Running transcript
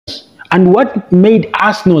And what made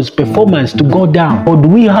Arsenal's performance to go down? Or do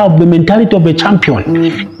we have the mentality of a champion?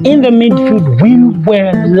 In the midfield, we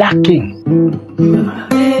were lacking.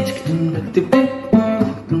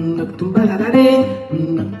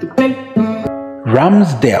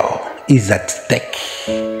 Ramsdale is at stake.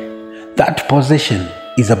 That possession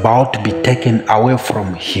is about to be taken away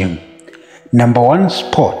from him. Number one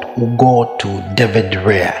spot will go to David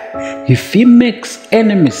Raya. If he makes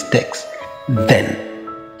any mistakes, then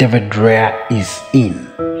David Raya is in.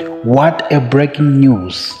 What a breaking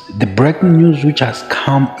news. The breaking news which has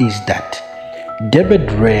come is that David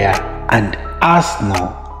Raya and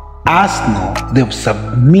Arsenal, they've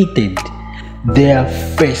submitted their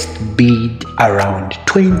first bid around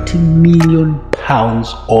 £20 million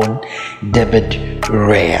on David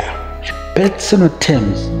Raya. Personal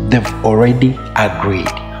terms, they've already agreed.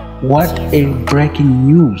 What a breaking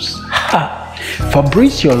news.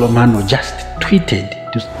 Fabrizio Romano just tweeted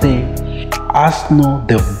to say Arsenal,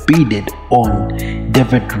 they've bidded on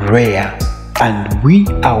David Raya, and we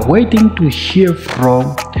are waiting to hear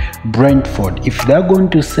from Brentford if they're going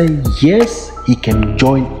to say yes, he can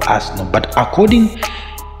join Arsenal. But according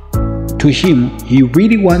to him, he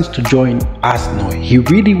really wants to join Arsenal. He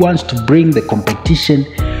really wants to bring the competition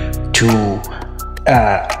to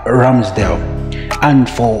Ramsdale. And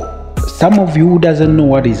for some of you who doesn't know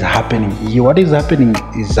what is happening here, what is happening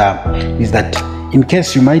is that, in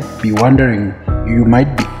case you might be wondering, you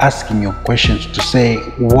might be asking your questions to say,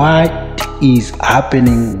 what is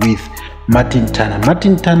happening with Martin Turner?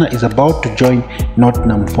 Martin Turner is about to join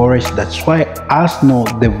Nottingham Forest. That's why Arsenal,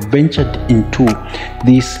 they ventured into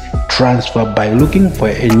this transfer by looking for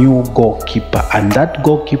a new goalkeeper, and that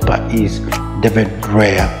goalkeeper is David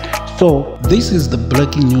Raya. So this is the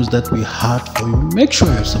breaking news that we had for you. Make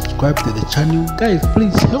sure you subscribe to the channel. Guys,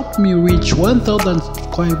 please help me reach 1,000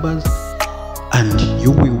 subscribers and you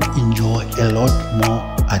will enjoy a lot more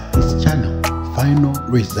at this channel. Final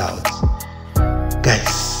results.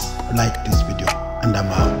 Guys, like this video and I'm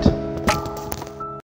out.